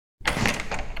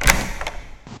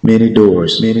Many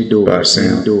doors by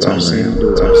Sam Tumblin.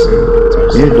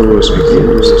 Many doors be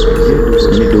closed,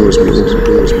 many doors be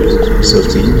open. It's up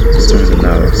to you to turn the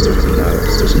knob.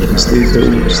 You can stay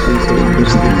through, looking through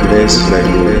glasses like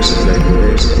yours,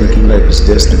 thinking life is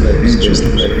destined,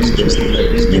 interesting, many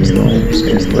wrongs,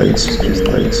 many lights,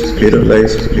 bitter life,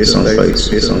 some fights,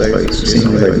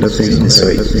 seeming like nothing in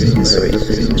sight.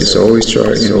 Just always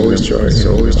try,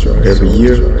 every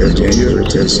year, from January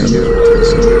to December.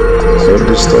 All of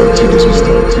this start to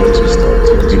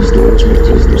many doors may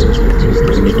close,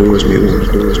 many doors may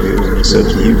open. It's up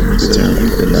to you to turn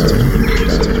the knob.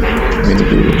 Many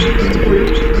doors.